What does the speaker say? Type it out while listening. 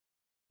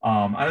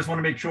I just want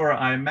to make sure,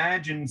 I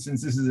imagine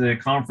since this is a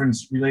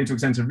conference related to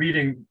extensive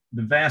reading,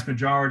 the vast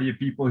majority of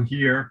people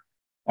here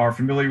are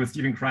familiar with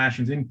Stephen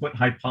Krashen's input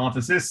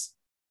hypothesis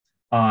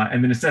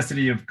and the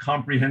necessity of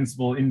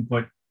comprehensible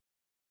input.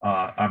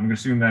 I'm going to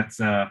assume that's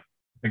a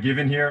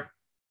given here.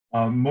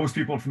 Most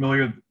people are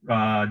familiar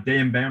with Day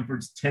and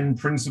Bamford's 10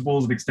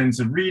 principles of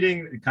extensive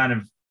reading, kind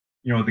of,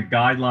 the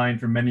guideline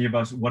for many of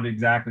us, what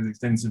exactly is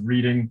extensive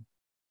reading.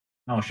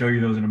 I'll show you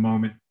those in a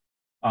moment.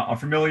 Are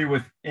familiar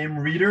with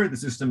mReader, the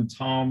system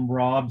Tom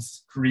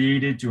Robbs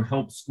created to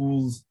help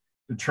schools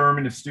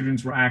determine if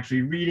students were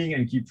actually reading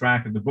and keep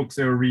track of the books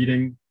they were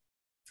reading,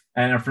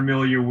 and are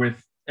familiar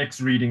with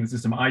X-Reading, the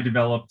system I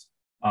developed,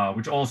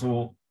 which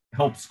also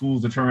helps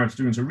schools determine if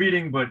students are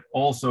reading, but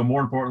also,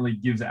 more importantly,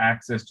 gives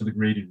access to the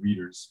graded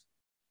readers.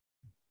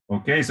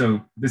 Okay, so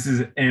this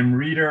is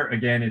mReader.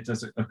 Again, it's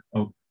just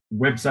a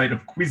website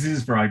of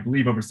quizzes for, I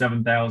believe, over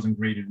 7,000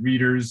 graded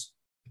readers.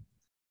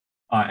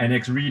 And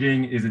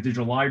X-Reading is a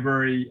digital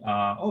library.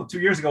 2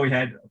 years ago, we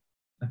had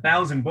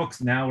 1,000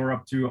 books. Now we're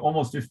up to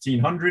almost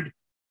 1,500,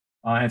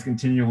 and it's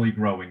continually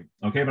growing.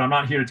 Okay, but I'm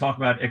not here to talk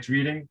about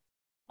X-Reading.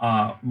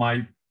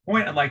 My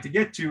point I'd like to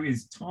get to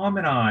is Tom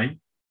and I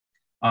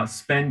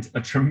spent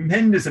a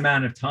tremendous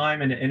amount of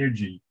time and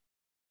energy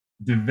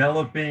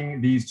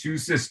developing these two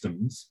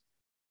systems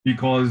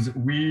because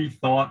we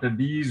thought that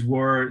these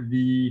were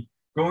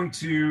going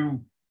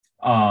to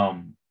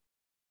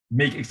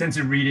make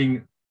extensive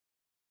reading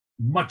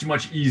much,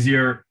 much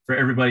easier for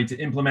everybody to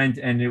implement,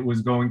 and it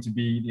was going to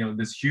be,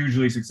 this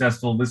hugely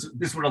successful.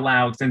 This would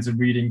allow extensive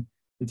reading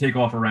to take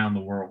off around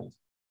the world.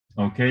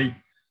 Okay.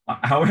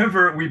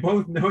 However, we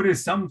both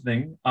noticed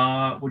something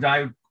which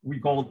we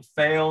called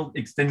failed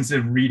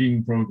extensive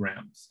reading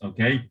programs.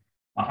 Okay.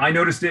 I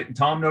noticed it,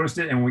 Tom noticed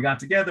it, and when we got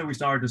together, we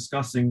started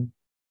discussing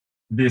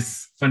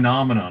this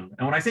phenomenon.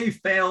 And when I say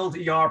failed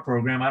ER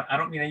program, I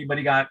don't mean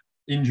anybody got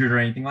injured or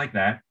anything like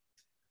that.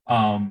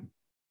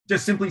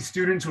 Just simply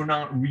students who are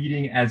not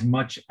reading as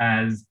much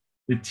as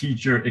the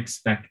teacher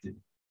expected,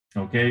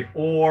 okay?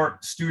 Or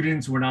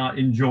students who are not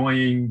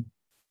enjoying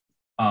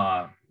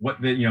as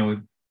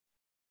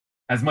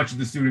much as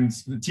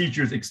the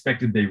teachers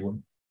expected they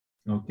would,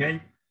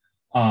 okay?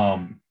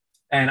 And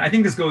I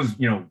think this goes,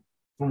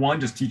 for one,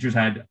 just teachers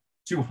had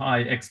too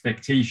high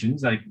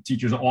expectations, like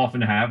teachers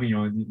often have.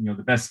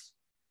 The best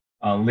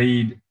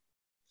laid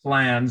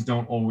plans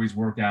don't always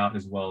work out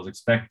as well as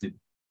expected.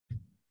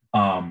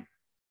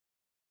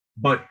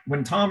 But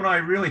when Tom and I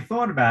really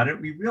thought about it,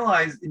 we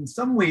realized in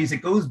some ways it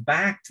goes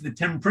back to the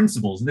 10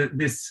 principles,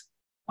 this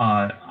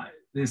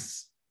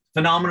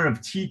phenomenon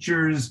of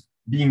teachers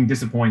being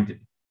disappointed.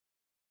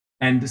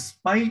 And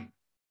despite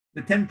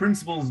the 10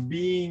 principles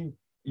being,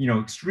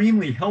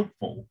 extremely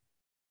helpful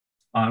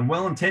and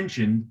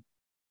well-intentioned,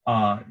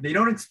 they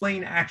don't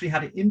explain actually how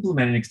to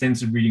implement an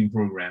extensive reading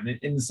program.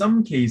 In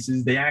some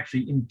cases, they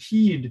actually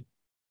impede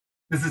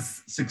the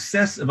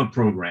success of a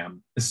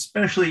program,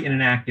 especially in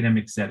an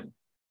academic setting.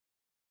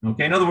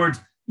 Okay, in other words,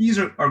 these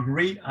are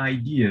great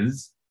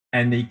ideas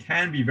and they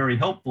can be very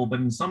helpful,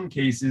 but in some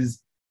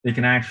cases, they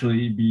can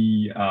actually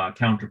be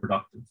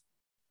counterproductive.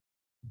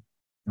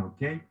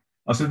 Okay,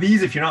 so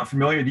these, if you're not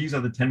familiar, these are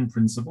the 10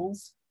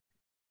 principles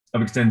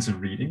of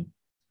extensive reading.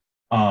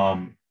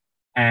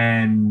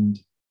 And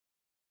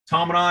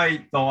Tom and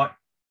I thought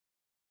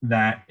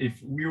that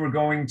if we were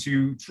going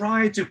to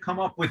try to come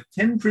up with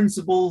 10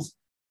 principles,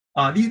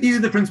 these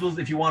are the principles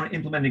if you want to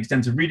implement an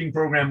extensive reading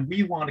program,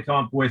 we want to come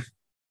up with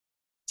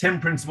 10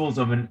 principles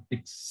of a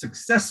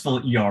successful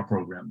ER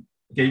program.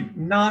 Okay,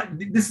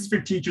 this is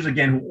for teachers,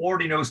 again, who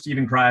already know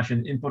Stephen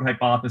Krashen, input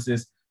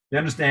hypothesis. They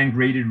understand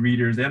graded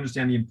readers. They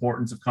understand the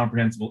importance of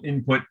comprehensible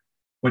input,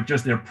 but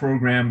just their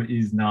program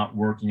is not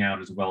working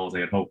out as well as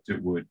they had hoped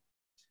it would.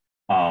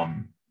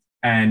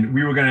 And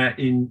we were going to,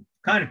 in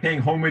kind of paying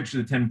homage to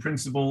the 10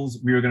 principles,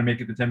 we were going to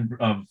make it the 10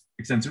 of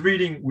extensive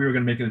reading. We were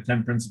going to make it the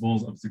 10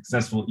 principles of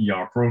successful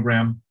ER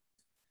program.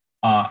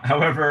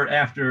 However,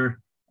 after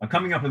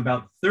coming up with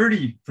about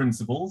 30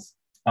 principles,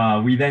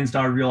 we then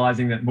started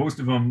realizing that most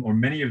of them, or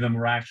many of them,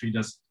 were actually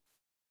just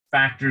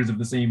factors of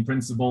the same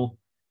principle.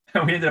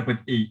 And we ended up with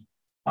 8.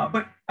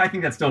 But I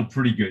think that's still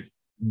pretty good,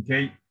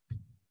 okay?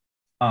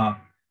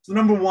 So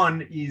number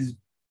 1 is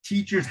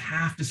teachers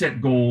have to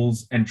set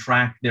goals and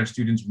track their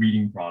students'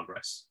 reading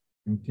progress,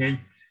 okay?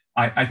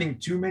 I think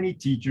too many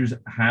teachers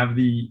have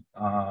the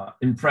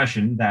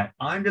impression that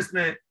I'm just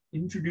gonna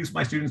introduce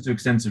my students to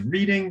extensive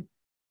reading.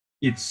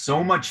 It's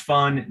so much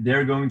fun,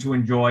 they're going to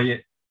enjoy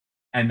it,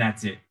 and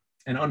that's it.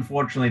 And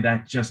unfortunately,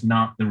 that's just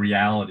not the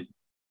reality,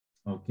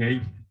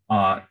 okay?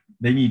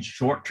 They need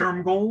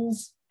short-term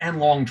goals and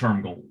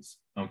long-term goals,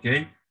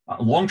 okay?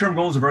 Long-term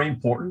goals are very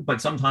important,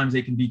 but sometimes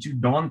they can be too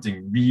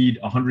daunting. Read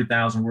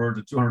 100,000 words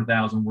or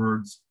 200,000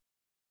 words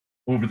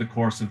over the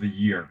course of the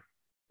year.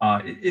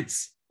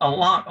 It's a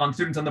lot on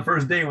students on the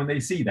first day when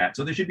they see that.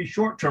 So there should be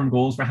short-term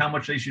goals for how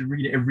much they should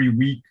read every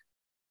week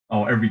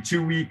or every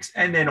 2 weeks,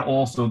 and then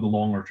also the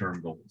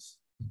longer-term goals.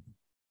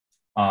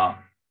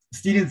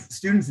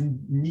 Students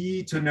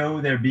need to know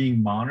they're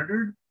being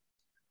monitored.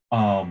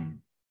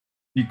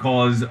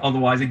 because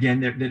otherwise, again,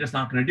 they're just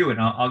not going to do it.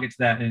 And I'll get to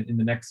that in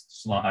the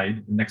next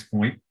slide, the next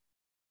point.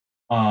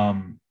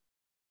 And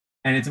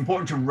it's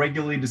important to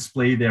regularly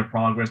display their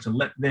progress, to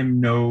let them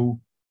know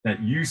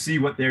that you see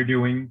what they're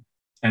doing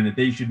and that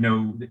they should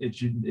know,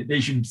 they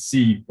should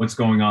see what's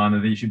going on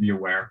and they should be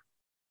aware.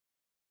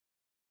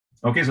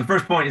 Okay, so the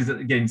first point is,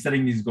 again,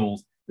 setting these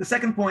goals. The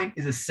second point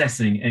is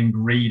assessing and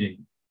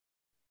grading.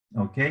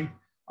 Okay,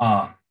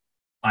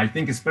 I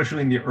think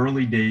especially in the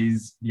early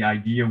days, the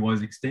idea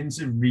was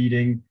extensive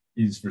reading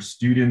is for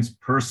students'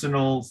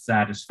 personal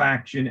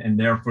satisfaction and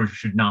therefore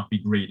should not be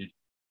graded.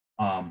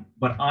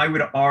 But I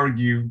would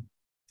argue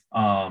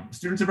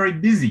students are very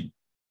busy.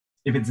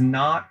 If it's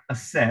not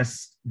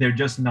assessed, they're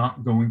just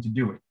not going to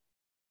do it.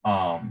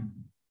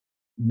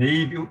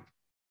 Maybe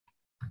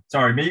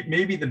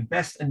the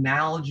best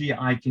analogy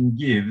I can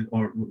give,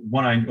 or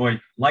one I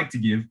like to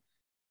give,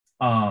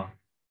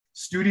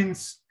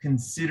 students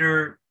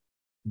consider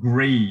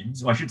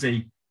grades, or I should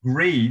say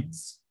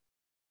grades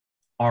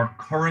are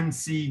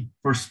currency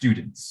for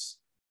students.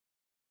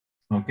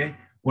 Okay,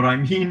 what I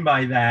mean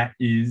by that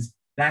is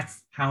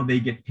that's how they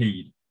get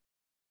paid,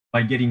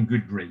 by getting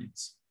good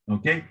grades.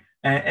 Okay,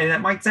 and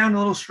that might sound a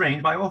little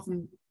strange, but I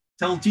often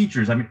tell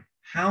teachers, I mean,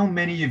 how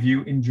many of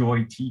you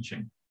enjoy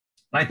teaching?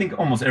 And I think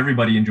almost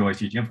everybody enjoys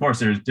teaching. Of course,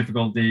 there's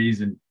difficult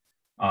days and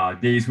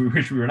days we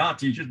wish we were not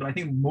teachers, but I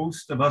think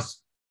most of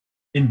us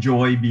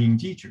enjoy being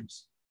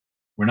teachers.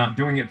 We're not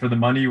doing it for the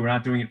money. We're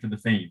not doing it for the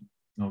fame.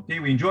 Okay,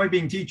 we enjoy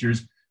being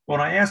teachers. But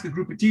when I ask a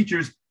group of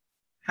teachers,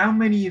 how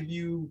many of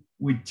you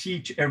would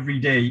teach every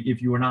day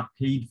if you were not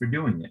paid for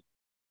doing it?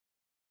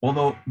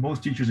 Although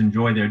most teachers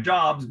enjoy their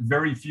jobs,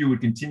 very few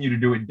would continue to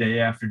do it day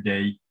after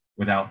day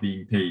without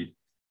being paid,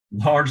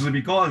 largely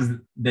because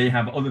they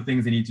have other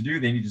things they need to do.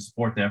 They need to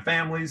support their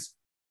families.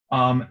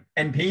 And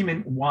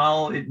payment,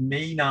 while it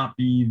may not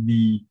be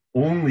the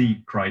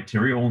only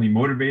criteria, only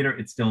motivator,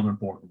 it's still an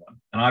important one.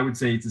 And I would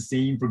say it's the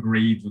same for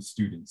grades with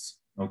students.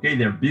 Okay,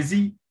 they're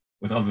busy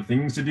with other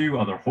things to do,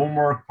 other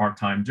homework,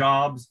 part-time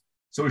jobs,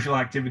 social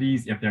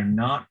activities. If they're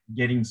not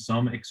getting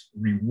some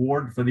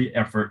reward for the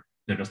effort,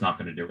 they're just not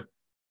going to do it.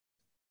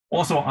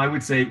 Also, I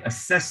would say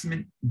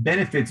assessment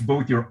benefits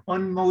both your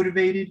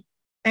unmotivated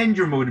and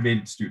your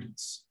motivated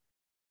students.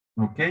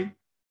 Okay,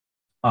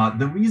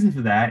 the reason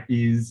for that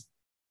is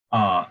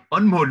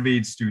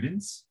unmotivated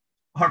students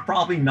are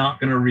probably not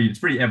going to read. It's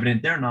pretty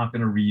evident they're not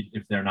going to read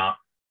if they're not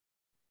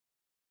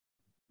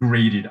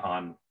graded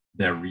on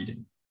their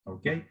reading.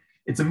 Okay,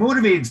 it's a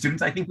motivated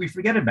student I think we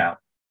forget about.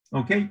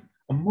 Okay,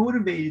 a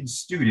motivated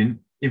student,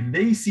 if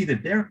they see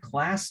that their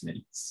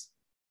classmates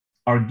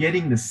are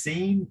getting the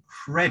same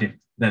credit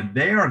that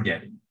they are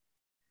getting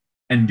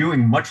and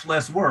doing much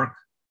less work,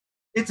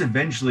 it's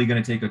eventually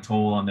going to take a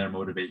toll on their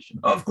motivation.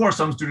 Of course,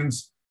 some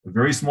students, a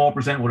very small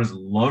percent, will just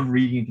love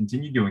reading and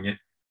continue doing it.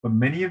 But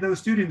many of those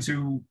students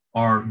who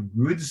are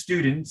good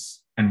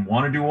students and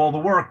want to do all the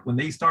work, when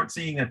they start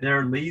seeing that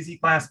their lazy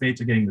classmates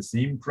are getting the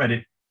same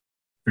credit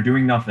for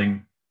doing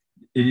nothing,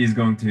 it is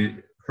going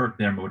to hurt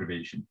their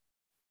motivation.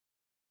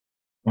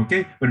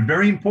 Okay, but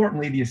very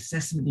importantly, the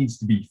assessment needs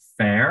to be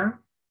fair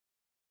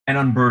and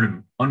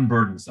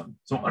unburdensome.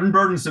 So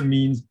unburdensome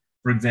means,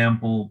 for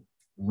example,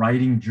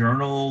 writing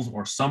journals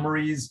or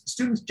summaries.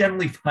 Students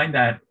generally find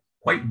that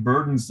quite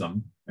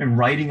burdensome, and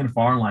writing in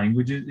foreign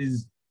languages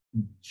is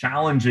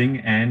challenging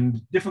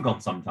and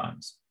difficult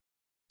sometimes.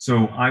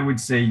 So I would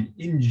say,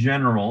 in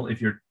general,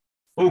 if your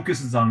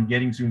focus is on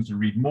getting students to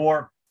read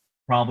more,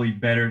 probably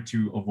better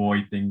to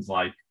avoid things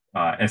like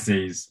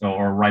essays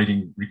or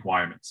writing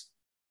requirements.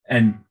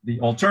 And the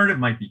alternative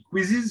might be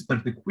quizzes, but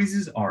if the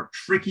quizzes are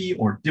tricky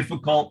or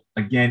difficult,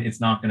 again,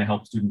 it's not going to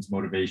help students'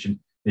 motivation.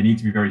 They need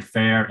to be very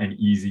fair and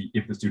easy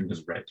if the student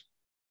has read.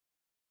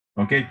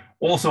 Okay.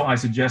 Also, I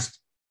suggest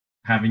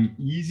having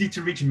easy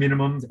to reach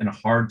minimums and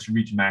hard to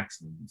reach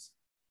maximums.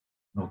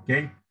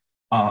 Okay.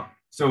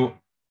 So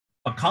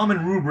a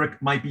common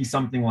rubric might be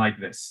something like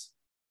this.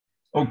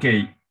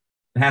 Okay,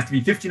 it has to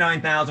be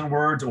 59,000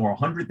 words or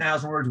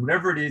 100,000 words,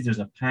 whatever it is, there's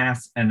a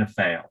pass and a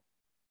fail.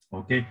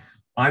 Okay.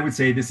 I would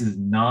say this is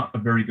not a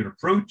very good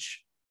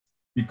approach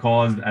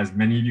because, as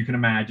many of you can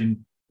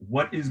imagine,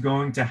 what is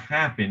going to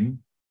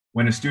happen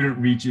when a student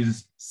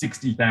reaches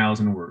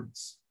 60,000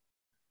 words?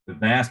 The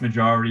vast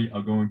majority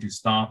are going to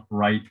stop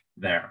right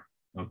there.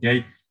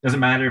 Okay, doesn't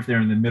matter if they're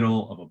in the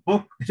middle of a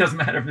book, it doesn't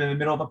matter if they're in the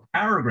middle of a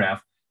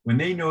paragraph. When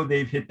they know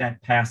they've hit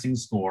that passing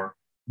score,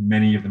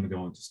 many of them are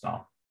going to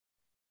stop.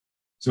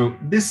 So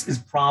this is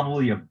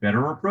probably a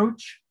better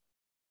approach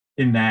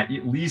in that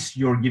at least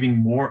you're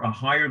giving a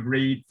higher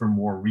grade for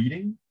more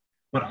reading.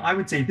 But I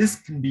would say this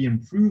can be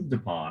improved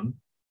upon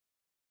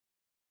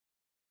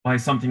by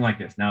something like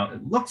this. Now,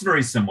 it looks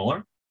very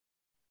similar,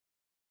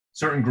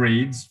 certain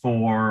grades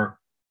for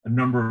a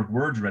number of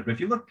words read, but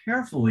if you look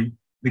carefully,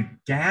 the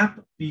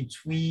gap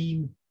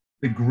between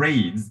the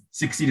grades,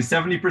 60 to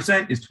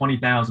 70% is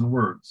 20,000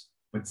 words,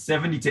 but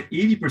 70 to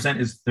 80%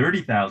 is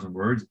 30,000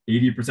 words,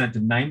 80% to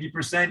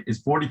 90%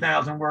 is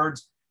 40,000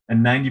 words,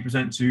 and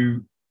 90%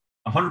 to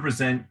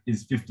 100%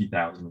 is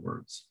 50,000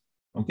 words.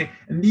 Okay,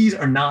 and these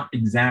are not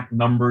exact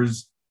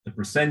numbers, the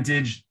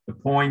percentage, the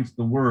point,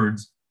 the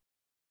words.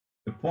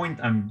 The point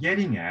I'm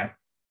getting at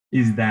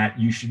is that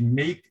you should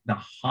make the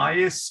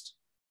highest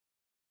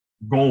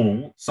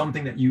goal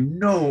something that you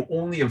know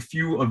only a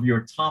few of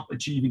your top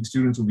achieving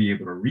students will be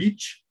able to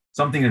reach,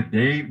 something that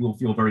they will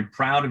feel very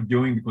proud of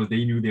doing because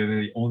they knew they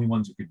were the only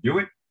ones who could do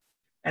it.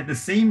 At the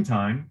same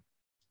time,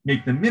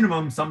 make the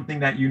minimum something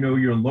that you know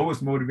your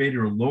lowest motivated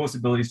or lowest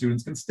ability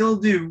students can still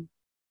do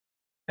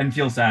and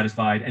feel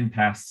satisfied and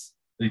pass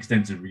the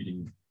extensive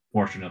reading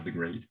portion of the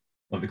grade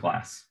of the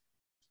class.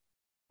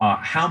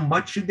 How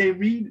much should they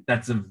read?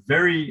 That's a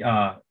very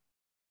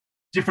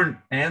different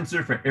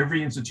answer for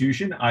every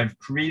institution. I've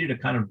created a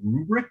kind of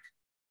rubric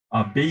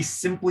based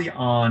simply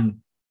on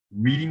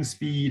reading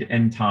speed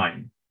and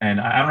time. And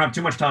I don't have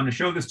too much time to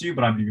show this to you,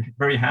 but I'd be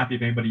very happy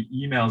if anybody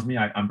emails me.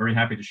 I'm very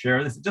happy to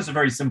share this. It's just a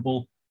very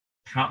simple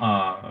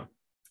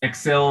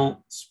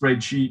Excel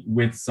spreadsheet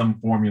with some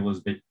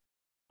formulas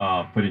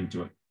put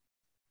into it.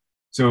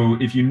 So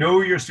if you know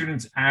your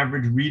students'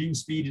 average reading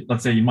speed,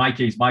 let's say in my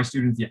case, my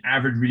students, the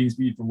average reading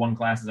speed for one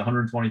class is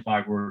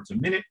 125 words a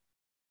minute.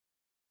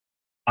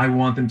 I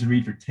want them to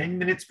read for 10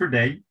 minutes per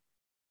day.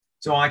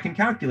 So I can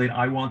calculate,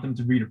 I want them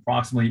to read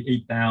approximately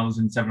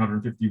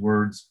 8,750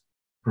 words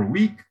per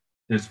week.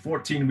 There's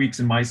 14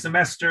 weeks in my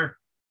semester.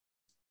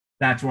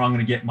 That's where I'm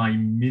going to get my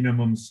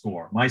minimum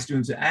score. My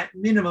students at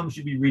minimum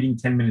should be reading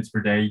 10 minutes per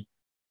day.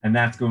 And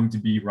that's going to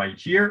be right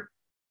here.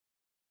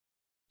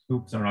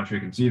 Oops, I'm not sure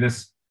you can see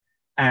this.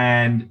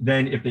 And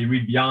then if they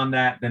read beyond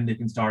that, then they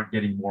can start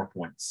getting more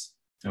points.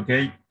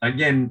 Okay.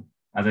 Again,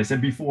 as I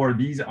said before,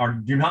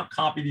 do not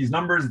copy these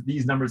numbers.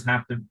 These numbers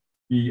have to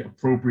be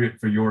appropriate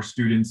for your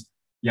students.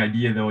 The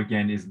idea, though,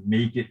 again, is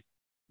make it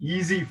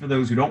easy for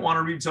those who don't want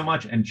to read so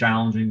much and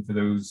challenging for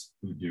those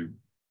who do.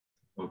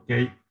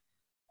 Okay.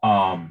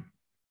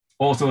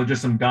 Also,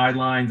 just some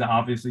guidelines,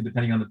 obviously,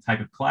 depending on the type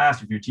of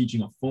class. If you're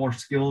teaching a 4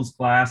 skills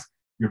class,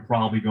 you're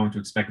probably going to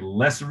expect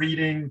less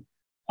reading.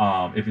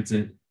 If it's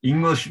an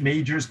English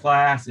majors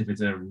class, if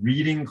it's a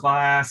reading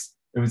class,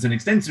 if it's an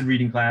extensive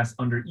reading class,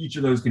 under each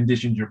of those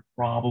conditions, you're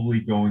probably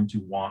going to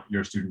want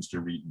your students to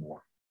read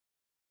more.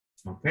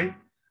 Okay.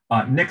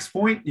 Next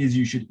point is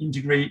you should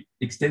integrate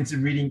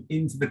extensive reading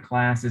into the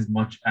class as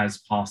much as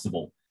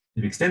possible.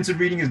 If extensive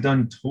reading is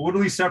done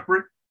totally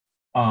separate,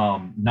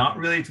 not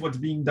related to what's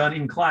being done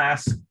in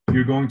class,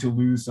 you're going to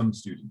lose some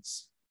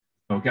students.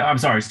 Okay, I'm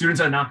sorry, students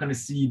are not going to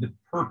see the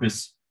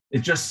purpose.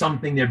 It's just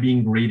something they're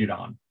being graded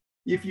on.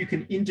 If you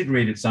can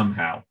integrate it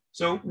somehow.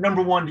 So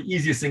number one, the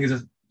easiest thing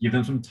is give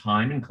them some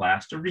time in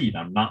class to read.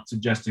 I'm not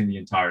suggesting the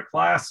entire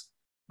class,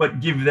 but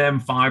give them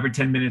 5 or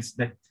 10 minutes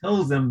that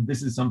tells them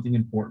this is something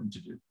important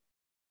to do.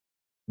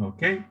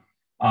 Okay.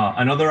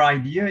 Another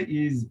idea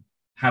is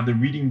have the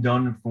reading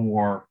done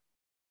for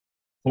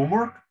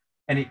homework,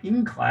 and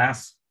in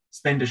class,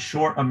 spend a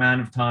short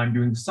amount of time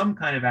doing some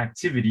kind of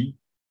activity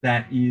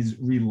that is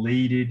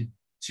related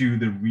to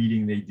the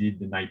reading they did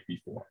the night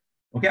before.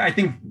 Okay, I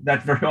think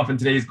that very often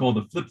today is called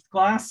the flipped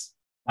class.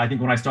 I think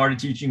when I started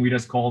teaching, we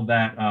just called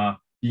that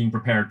being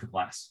prepared for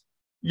class.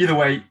 Either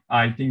way,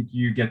 I think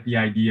you get the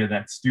idea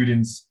that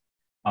students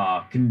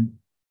can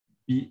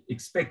be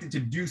expected to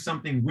do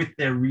something with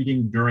their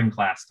reading during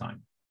class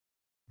time.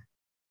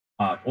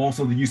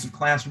 Also, the use of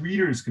class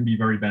readers can be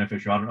very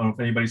beneficial. I don't know if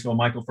anybody saw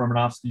Michael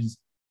Furmanovsky's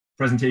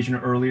presentation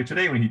earlier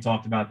today when he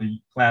talked about the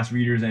class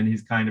readers and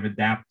his kind of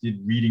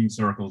adapted reading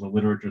circles or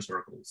literature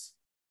circles.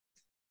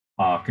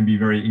 Can be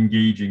very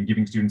engaging,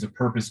 giving students a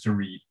purpose to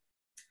read.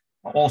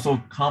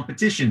 Also,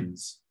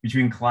 competitions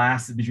between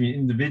classes, between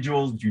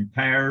individuals, between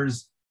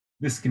pairs.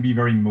 This can be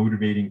very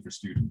motivating for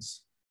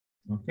students.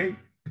 Okay.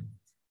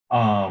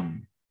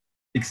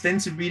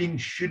 Extensive reading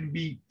should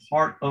be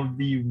part of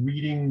the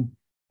reading,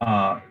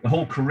 the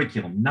whole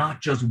curriculum,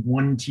 not just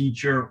one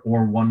teacher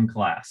or one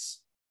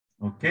class.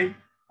 Okay.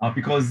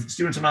 Because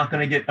students are not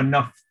going to get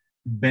enough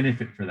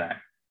benefit for that.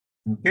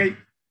 Okay.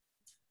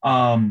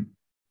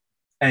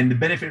 And the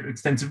benefit of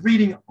extensive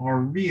reading are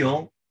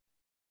real,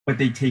 but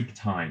they take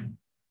time,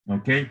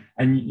 okay?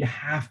 And you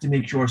have to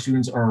make sure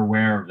students are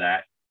aware of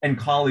that and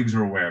colleagues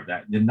are aware of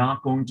that. They're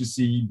not going to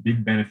see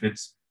big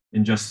benefits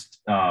in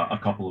just a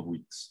couple of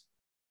weeks.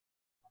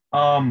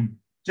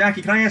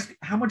 Jackie, can I ask,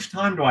 how much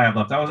time do I have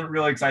left? I wasn't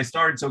really, because I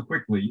started so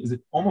quickly. Is it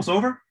almost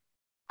over?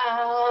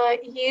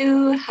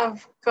 You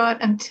have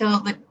got until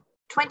the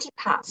 20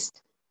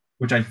 past.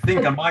 Which I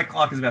think on my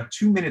clock is about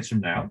 2 minutes from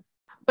now.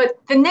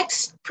 But the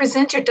next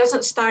presenter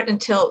doesn't start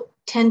until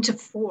 10 to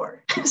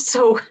 4.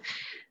 So.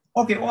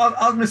 Okay, well,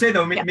 I was going to say,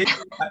 though, maybe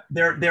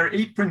there are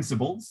 8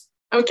 principles.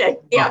 Okay,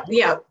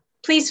 yeah.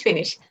 Please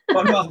finish.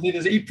 Well, no,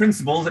 there's 8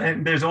 principles,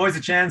 and there's always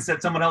a chance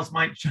that someone else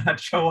might not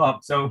show up.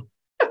 So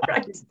right. I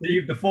can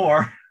leave the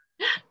 4.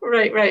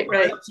 Right.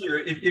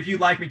 If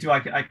you'd like me to,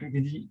 I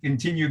can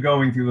continue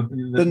going through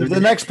the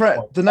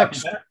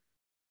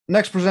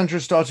next presenter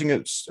is starting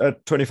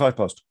at 25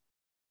 past.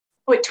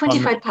 Wait,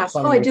 25 past.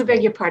 Oh, I do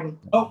beg your pardon.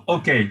 Oh,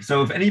 okay.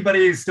 So if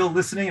anybody is still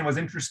listening and was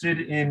interested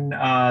in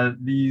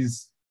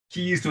these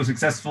keys to a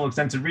successful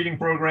extensive reading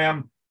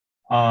program,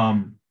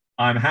 I'm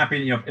I'm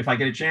happy, if I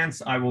get a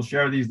chance, I will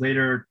share these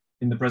later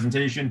in the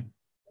presentation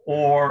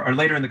or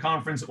later in the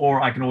conference,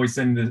 or I can always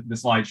send the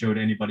slideshow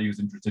to anybody who's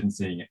interested in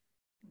seeing it.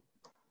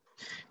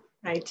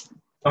 Right.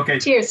 Okay.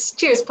 Cheers.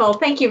 Cheers, Paul.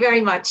 Thank you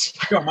very much.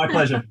 Sure, my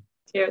pleasure.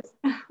 Cheers.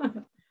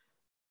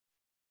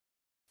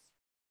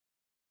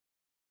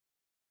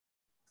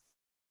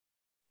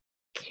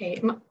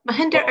 Okay.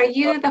 Mahinder, are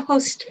you the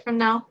host from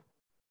now?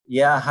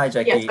 Yeah, hi,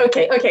 Jackie. Yes.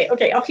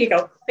 Okay. Off you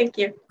go. Thank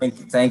you.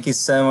 Thank you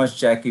so much,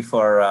 Jackie,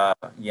 for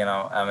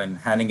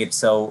handling it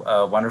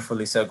so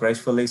wonderfully, so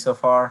gracefully so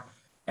far.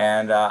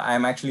 And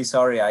I'm actually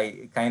sorry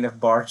I kind of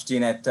barged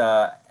in at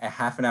a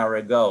half an hour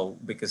ago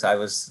because I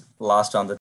was lost on the